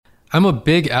I'm a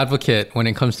big advocate when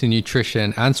it comes to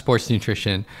nutrition and sports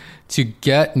nutrition to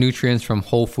get nutrients from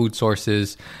whole food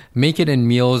sources, make it in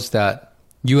meals that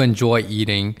you enjoy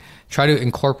eating, try to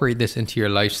incorporate this into your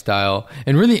lifestyle,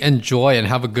 and really enjoy and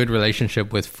have a good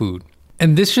relationship with food.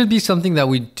 And this should be something that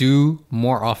we do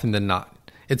more often than not.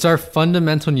 It's our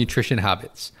fundamental nutrition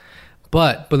habits.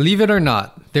 But believe it or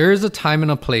not, there is a time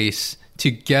and a place to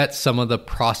get some of the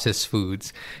processed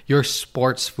foods, your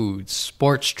sports foods,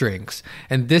 sports drinks.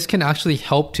 And this can actually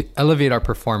help to elevate our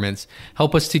performance,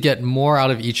 help us to get more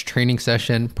out of each training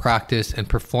session, practice, and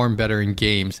perform better in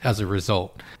games as a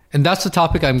result. And that's the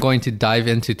topic I'm going to dive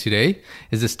into today,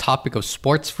 is this topic of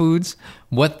sports foods,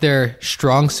 what their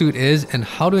strong suit is, and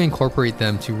how to incorporate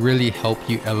them to really help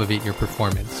you elevate your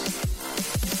performance.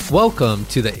 Welcome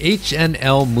to the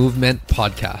HNL Movement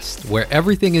Podcast, where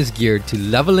everything is geared to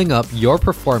leveling up your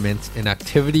performance in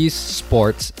activities,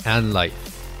 sports, and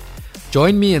life.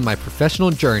 Join me in my professional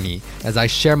journey as I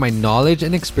share my knowledge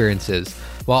and experiences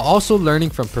while also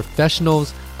learning from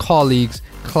professionals, colleagues,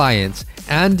 clients,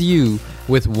 and you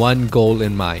with one goal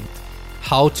in mind: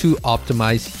 how to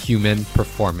optimize human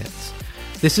performance.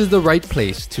 This is the right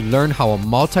place to learn how a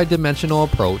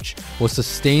multidimensional approach will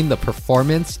sustain the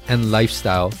performance and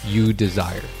lifestyle you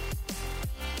desire.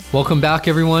 Welcome back,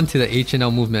 everyone, to the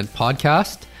HNL Movement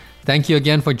Podcast. Thank you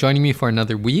again for joining me for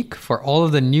another week. For all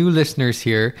of the new listeners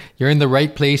here, you're in the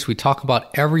right place. We talk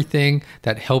about everything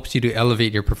that helps you to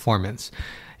elevate your performance.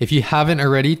 If you haven't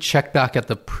already, check back at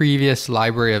the previous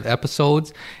library of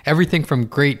episodes. Everything from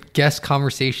great guest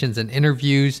conversations and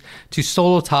interviews to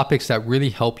solo topics that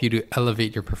really help you to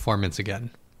elevate your performance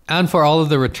again. And for all of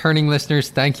the returning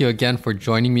listeners, thank you again for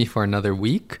joining me for another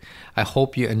week. I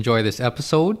hope you enjoy this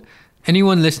episode.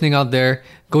 Anyone listening out there,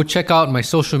 go check out my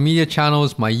social media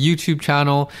channels, my YouTube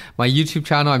channel. My YouTube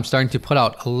channel, I'm starting to put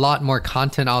out a lot more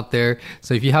content out there.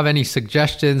 So if you have any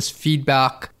suggestions,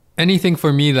 feedback, anything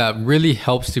for me that really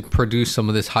helps to produce some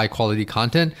of this high quality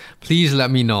content, please let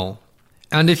me know.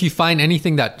 And if you find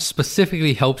anything that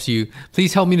specifically helps you,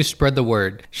 please help me to spread the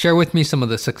word. Share with me some of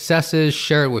the successes,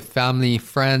 share it with family,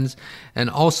 friends, and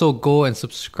also go and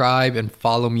subscribe and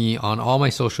follow me on all my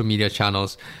social media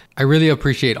channels. I really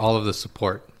appreciate all of the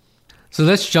support. So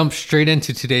let's jump straight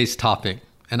into today's topic.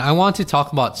 And I want to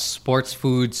talk about sports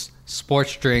foods,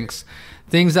 sports drinks,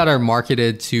 things that are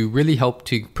marketed to really help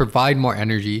to provide more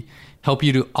energy, help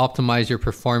you to optimize your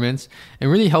performance,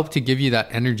 and really help to give you that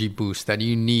energy boost that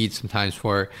you need sometimes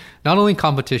for not only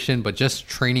competition, but just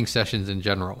training sessions in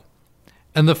general.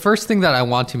 And the first thing that I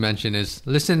want to mention is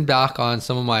listen back on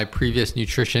some of my previous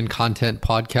nutrition content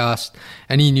podcasts,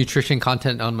 any nutrition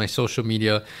content on my social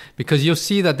media, because you'll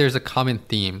see that there's a common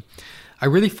theme. I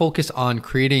really focus on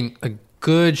creating a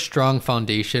good, strong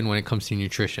foundation when it comes to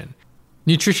nutrition.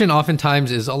 Nutrition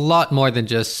oftentimes is a lot more than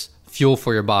just fuel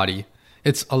for your body.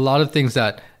 It's a lot of things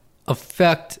that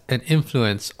affect and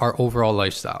influence our overall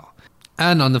lifestyle.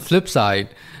 And on the flip side,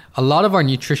 a lot of our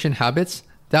nutrition habits,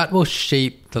 that will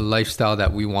shape the lifestyle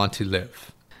that we want to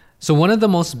live. So one of the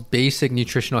most basic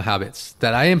nutritional habits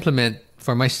that I implement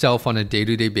for myself on a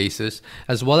day-to-day basis,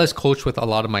 as well as coach with a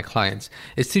lot of my clients,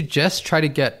 is to just try to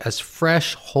get as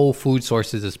fresh whole food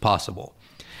sources as possible.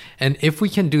 And if we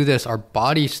can do this, our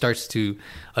body starts to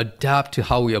adapt to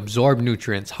how we absorb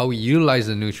nutrients, how we utilize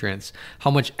the nutrients, how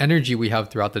much energy we have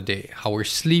throughout the day, how we're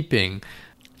sleeping,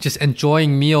 just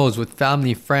enjoying meals with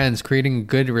family, friends, creating a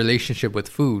good relationship with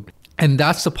food. And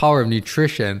that's the power of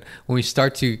nutrition when we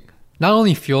start to not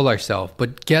only fuel ourselves,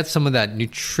 but get some of that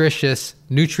nutritious,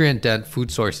 nutrient-dense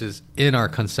food sources in our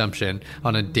consumption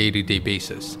on a day-to-day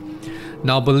basis.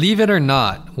 Now, believe it or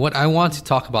not, what I want to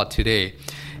talk about today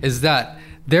is that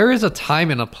there is a time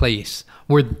and a place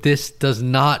where this does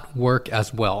not work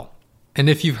as well. And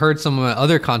if you've heard some of my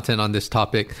other content on this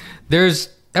topic,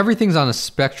 everything's on a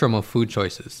spectrum of food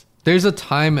choices. There's a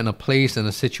time and a place and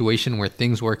a situation where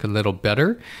things work a little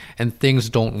better and things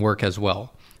don't work as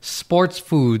well. Sports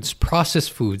foods,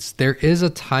 processed foods, there is a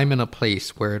time and a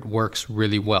place where it works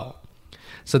really well.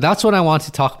 So that's what I want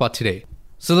to talk about today.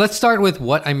 So let's start with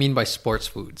what I mean by sports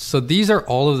foods. So these are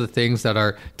all of the things that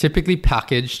are typically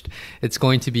packaged. It's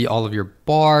going to be all of your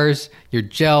bars, your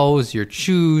gels, your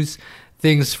chews,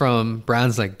 things from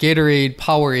brands like Gatorade,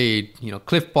 Powerade,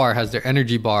 Cliff Bar has their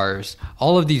energy bars,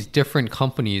 all of these different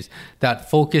companies that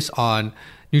focus on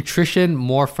nutrition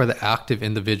more for the active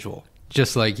individual,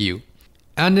 just like you.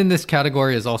 And in this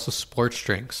category is also sports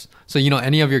drinks. So,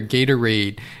 any of your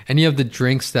Gatorade, any of the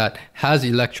drinks that has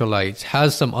electrolytes,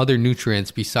 has some other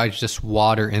nutrients besides just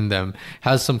water in them,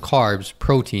 has some carbs,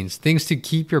 proteins, things to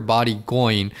keep your body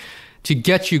going, to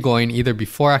get you going either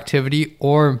before activity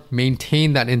or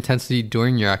maintain that intensity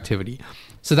during your activity.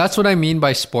 So that's what I mean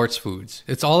by sports foods.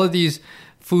 It's all of these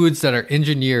foods that are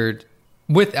engineered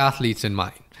with athletes in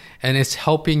mind. And it's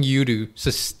helping you to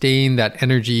sustain that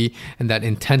energy and that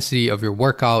intensity of your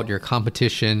workout, your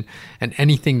competition, and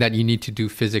anything that you need to do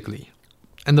physically.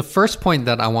 And the first point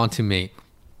that I want to make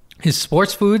is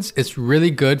sports foods, it's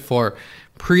really good for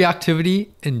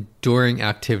pre-activity and during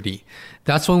activity.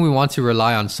 That's when we want to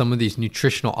rely on some of these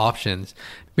nutritional options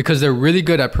because they're really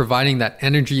good at providing that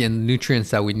energy and nutrients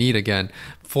that we need again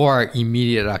for our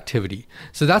immediate activity.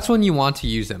 So that's when you want to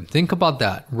use them. Think about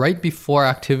that right before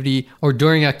activity or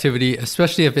during activity,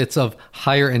 especially if it's of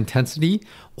higher intensity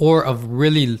or of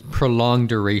really prolonged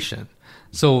duration.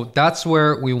 So that's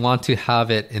where we want to have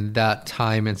it in that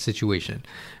time and situation,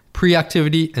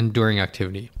 pre-activity and during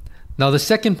activity. Now, the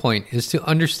second point is to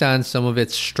understand some of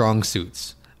its strong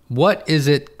suits. What is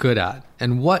it good at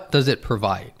and what does it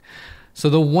provide? So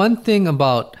the one thing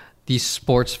about these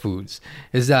sports foods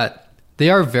is that they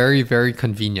are very, very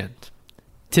convenient.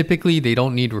 Typically, they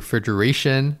don't need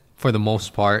refrigeration for the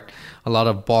most part. A lot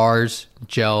of bars,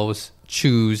 gels,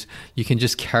 chews, you can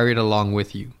just carry it along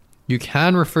with you. You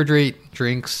can refrigerate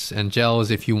drinks and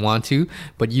gels if you want to,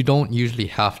 but you don't usually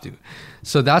have to.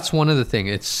 So that's one of the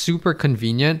things. It's super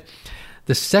convenient.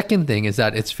 The second thing is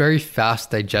that it's very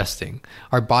fast digesting.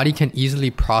 Our body can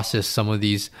easily process some of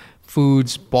these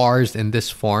foods, bars in this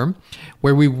form,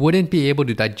 where we wouldn't be able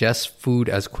to digest food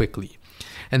as quickly.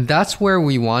 And that's where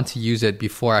we want to use it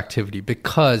before activity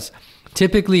because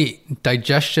typically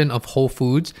digestion of whole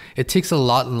foods, it takes a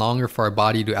lot longer for our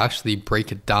body to actually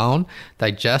break it down,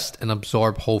 digest, and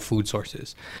absorb whole food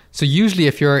sources. So usually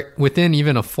if you're within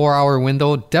even a 4-hour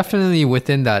window, definitely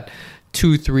within that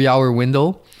 2-3 hour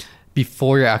window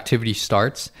before your activity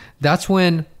starts, that's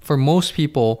when for most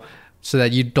people, so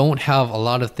that you don't have a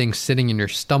lot of things sitting in your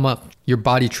stomach, your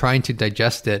body trying to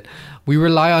digest it, we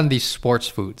rely on these sports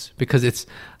foods because it's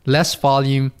less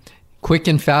volume, quick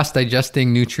and fast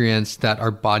digesting nutrients that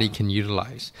our body can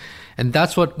utilize. And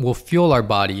that's what will fuel our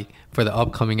body for the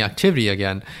upcoming activity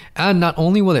again. And not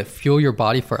only will it fuel your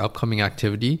body for upcoming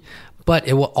activity, but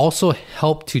it will also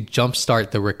help to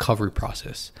jumpstart the recovery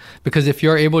process. Because if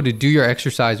you're able to do your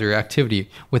exercise or your activity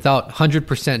without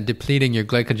 100% depleting your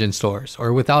glycogen stores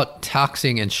or without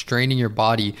taxing and straining your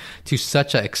body to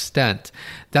such an extent,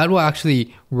 that will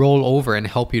actually roll over and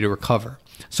help you to recover.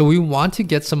 So we want to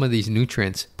get some of these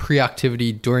nutrients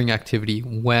pre-activity, during activity,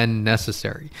 when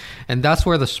necessary. And that's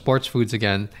where the sports foods,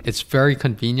 again, it's very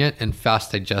convenient and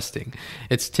fast digesting.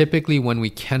 It's typically when we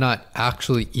cannot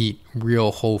actually eat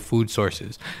real whole food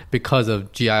sources because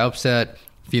of GI upset,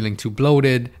 feeling too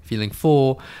bloated, feeling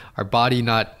full, our body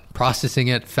not processing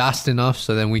it fast enough.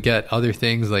 So then we get other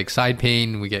things like side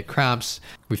pain, we get cramps,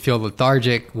 we feel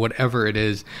lethargic, whatever it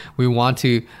is. We want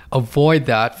to avoid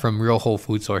that from real whole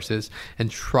food sources and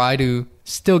try to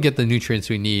still get the nutrients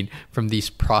we need from these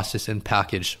processed and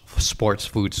packaged sports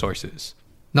food sources.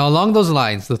 Now, along those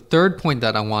lines, the third point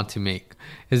that I want to make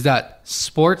is that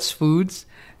sports foods,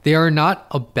 they are not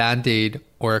a band-aid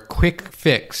or a quick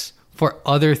fix for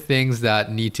other things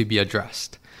that need to be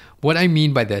addressed. What I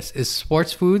mean by this is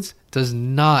sports foods does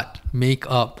not make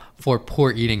up for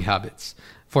poor eating habits,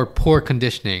 for poor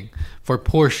conditioning, for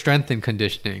poor strength and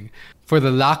conditioning, for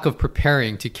the lack of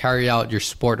preparing to carry out your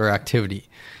sport or activity.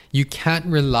 You can't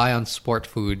rely on sport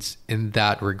foods in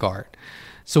that regard.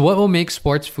 So what will make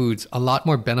sports foods a lot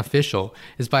more beneficial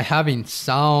is by having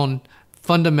sound,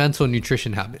 fundamental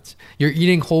nutrition habits. You're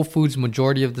eating whole foods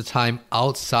majority of the time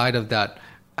outside of that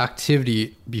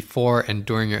activity before and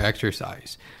during your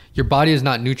exercise. Your body is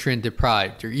not nutrient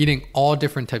deprived. You're eating all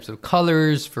different types of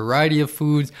colors, variety of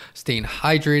foods, staying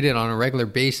hydrated on a regular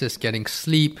basis, getting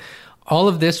sleep. All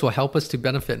of this will help us to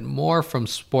benefit more from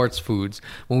sports foods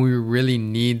when we really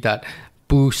need that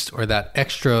boost or that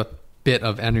extra bit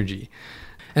of energy.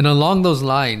 And along those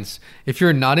lines, if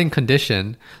you're not in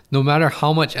condition, no matter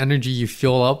how much energy you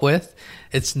fuel up with,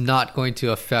 it's not going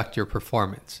to affect your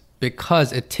performance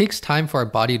because it takes time for our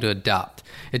body to adapt.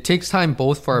 It takes time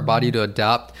both for our body to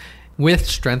adapt with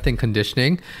strength and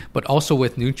conditioning, but also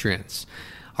with nutrients.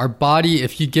 Our body,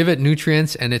 if you give it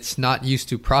nutrients and it's not used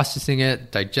to processing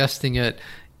it, digesting it,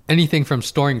 anything from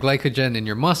storing glycogen in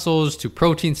your muscles to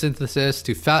protein synthesis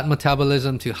to fat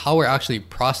metabolism to how we're actually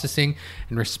processing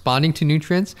and responding to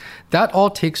nutrients, that all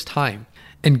takes time.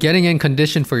 And getting in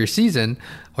condition for your season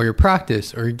or your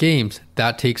practice or your games,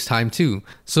 that takes time too.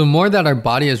 So more that our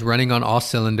body is running on all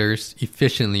cylinders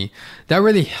efficiently, that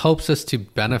really helps us to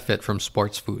benefit from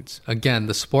sports foods. Again,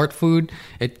 the sport food,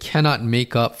 it cannot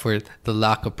make up for the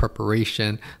lack of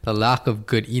preparation, the lack of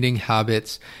good eating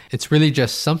habits. It's really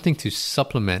just something to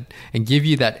supplement and give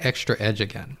you that extra edge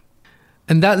again.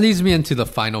 And that leads me into the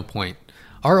final point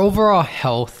Our overall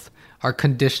health, our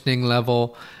conditioning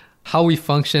level, how we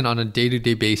function on a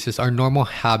day-to-day basis, our normal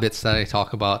habits that I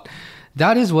talk about,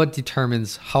 that is what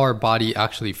determines how our body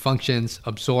actually functions,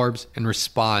 absorbs, and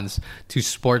responds to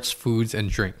sports, foods, and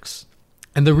drinks.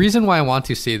 And the reason why I want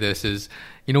to say this is,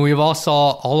 we've all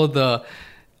saw all of the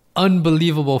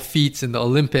unbelievable feats in the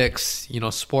Olympics.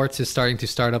 Sports is starting to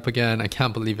start up again. I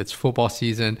can't believe it's football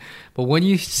season. But when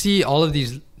you see all of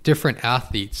these different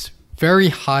athletes, very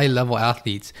high level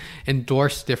athletes,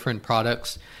 endorse different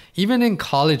products, even in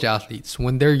college athletes,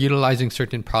 when they're utilizing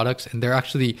certain products and they're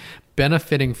actually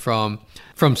benefiting from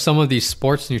some of these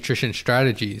sports nutrition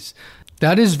strategies,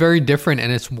 that is very different,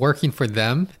 and it's working for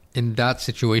them in that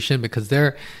situation because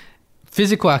their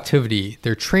physical activity,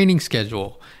 their training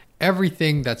schedule,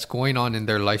 everything that's going on in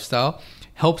their lifestyle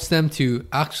helps them to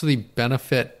actually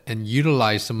benefit and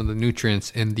utilize some of the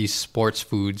nutrients in these sports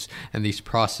foods and these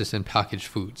processed and packaged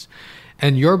foods.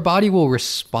 And your body will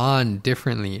respond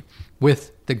differently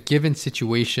with the given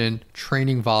situation,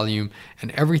 training volume,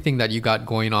 and everything that you got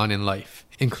going on in life,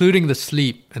 including the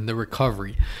sleep and the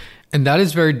recovery. And that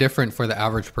is very different for the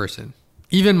average person,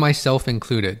 even myself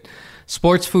included.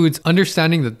 Sports foods,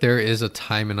 understanding that there is a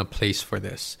time and a place for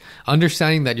this,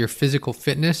 understanding that your physical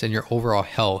fitness and your overall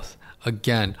health,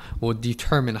 again, will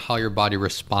determine how your body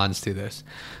responds to this.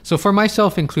 So for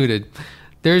myself included,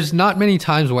 there's not many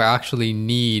times where I actually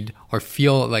need or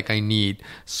feel like I need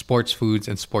sports foods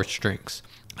and sports drinks.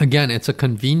 Again, it's a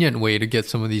convenient way to get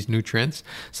some of these nutrients.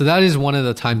 So that is one of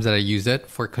the times that I use it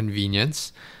for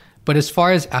convenience. But as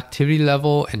far as activity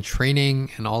level and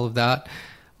training and all of that,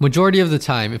 majority of the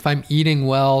time, if I'm eating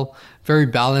well, very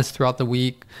balanced throughout the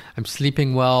week, I'm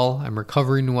sleeping well, I'm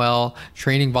recovering well,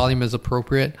 training volume is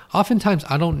appropriate, oftentimes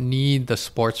I don't need the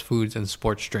sports foods and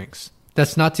sports drinks.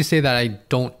 That's not to say that I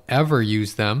don't ever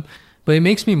use them, but it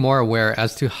makes me more aware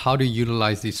as to how to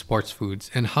utilize these sports foods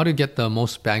and how to get the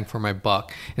most bang for my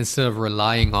buck instead of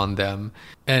relying on them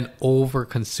and over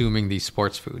consuming these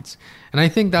sports foods. And I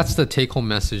think that's the take-home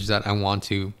message that I want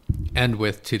to end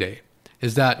with today,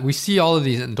 is that we see all of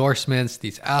these endorsements,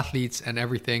 these athletes and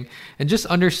everything, and just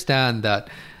understand that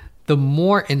the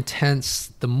more intense,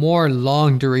 the more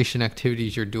long duration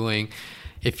activities you're doing,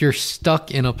 if you're stuck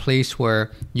in a place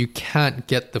where you can't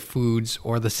get the foods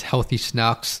or the healthy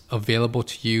snacks available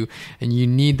to you and you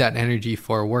need that energy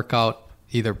for a workout,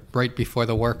 either right before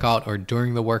the workout or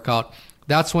during the workout,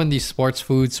 that's when these sports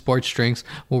foods, sports drinks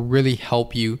will really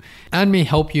help you and may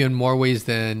help you in more ways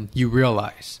than you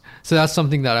realize. So that's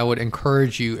something that I would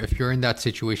encourage you, if you're in that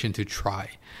situation, to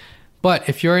try. But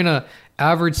if you're in an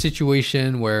average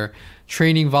situation where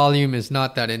training volume is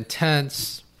not that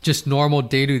intense, just normal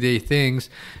day-to-day things,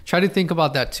 try to think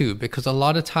about that too, because a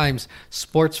lot of times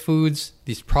sports foods,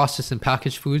 these processed and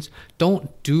packaged foods,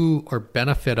 don't do or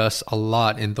benefit us a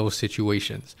lot in those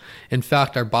situations. In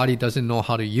fact, our body doesn't know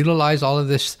how to utilize all of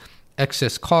this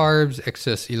excess carbs,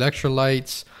 excess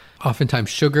electrolytes, oftentimes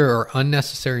sugar or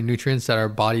unnecessary nutrients that our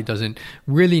body doesn't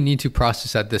really need to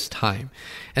process at this time.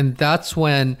 And that's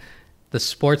when the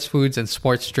sports foods and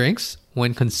sports drinks,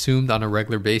 when consumed on a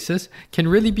regular basis, can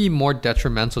really be more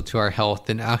detrimental to our health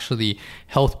than actually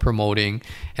health promoting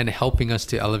and helping us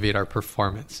to elevate our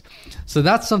performance. So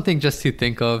that's something just to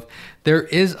think of. There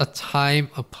is a time,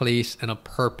 a place, and a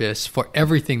purpose for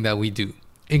everything that we do,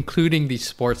 including these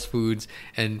sports foods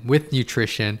and with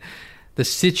nutrition. The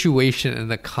situation and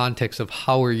the context of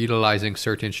how we're utilizing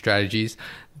certain strategies,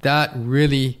 that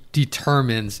really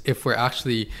determines if we're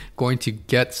actually going to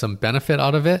get some benefit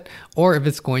out of it or if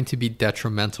it's going to be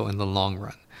detrimental in the long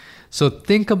run. So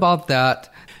think about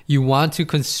that. You want to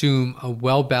consume a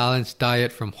well-balanced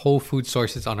diet from whole food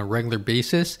sources on a regular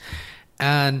basis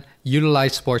and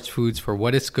utilize sports foods for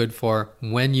what it's good for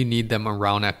when you need them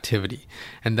around activity.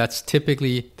 And that's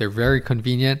typically, they're very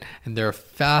convenient and they're a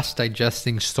fast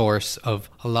digesting source of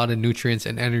a lot of nutrients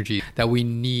and energy that we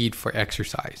need for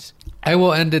exercise. I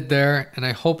will end it there, and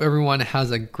I hope everyone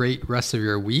has a great rest of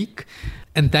your week.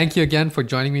 And thank you again for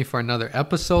joining me for another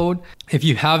episode. If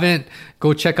you haven't,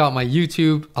 go check out my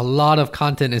YouTube. A lot of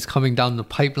content is coming down the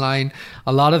pipeline.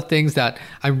 A lot of things that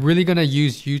I'm really going to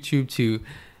use YouTube to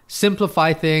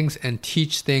simplify things and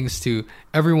teach things to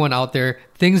everyone out there,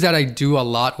 things that I do a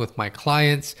lot with my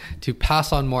clients to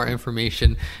pass on more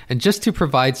information and just to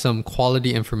provide some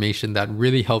quality information that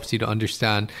really helps you to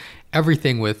understand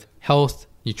everything with health,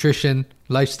 nutrition,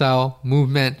 lifestyle,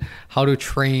 movement, how to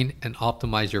train and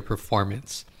optimize your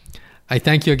performance. I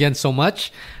thank you again so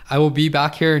much. I will be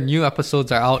back here. New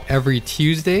episodes are out every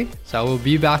Tuesday. So I will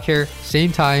be back here,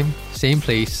 same time, same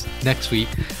place next week.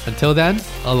 Until then,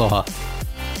 aloha.